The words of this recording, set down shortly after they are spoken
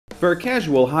For a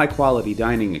casual, high-quality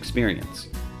dining experience,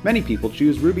 many people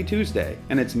choose Ruby Tuesday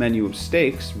and its menu of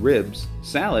steaks, ribs,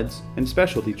 salads, and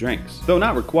specialty drinks. Though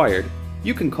not required,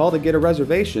 you can call to get a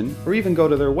reservation or even go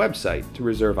to their website to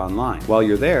reserve online. While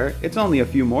you're there, it's only a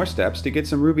few more steps to get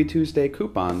some Ruby Tuesday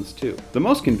coupons too. The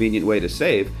most convenient way to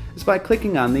save is by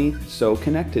clicking on the So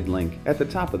Connected link at the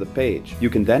top of the page. You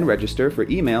can then register for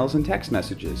emails and text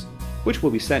messages, which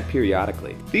will be sent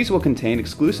periodically. These will contain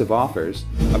exclusive offers,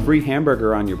 a free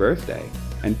hamburger on your birthday,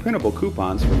 and printable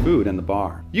coupons for food in the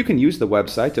bar. You can use the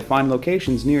website to find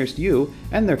locations nearest you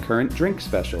and their current drink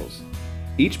specials.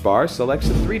 Each bar selects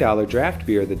a $3 draft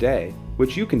beer of the day,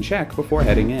 which you can check before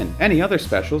heading in. Any other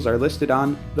specials are listed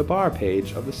on the bar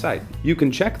page of the site. You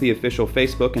can check the official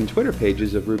Facebook and Twitter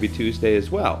pages of Ruby Tuesday as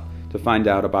well to find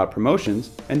out about promotions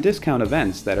and discount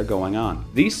events that are going on.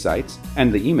 These sites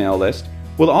and the email list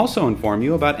will also inform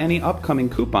you about any upcoming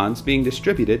coupons being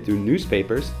distributed through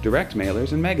newspapers, direct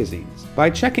mailers, and magazines. By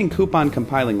checking coupon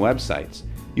compiling websites,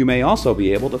 you may also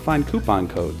be able to find coupon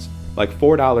codes, like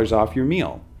 $4 off your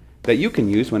meal, that you can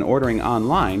use when ordering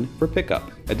online for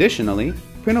pickup. Additionally,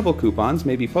 printable coupons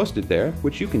may be posted there,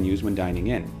 which you can use when dining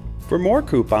in. For more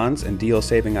coupons and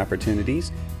deal-saving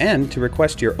opportunities, and to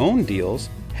request your own deals,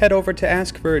 head over to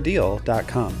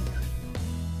askforadeal.com.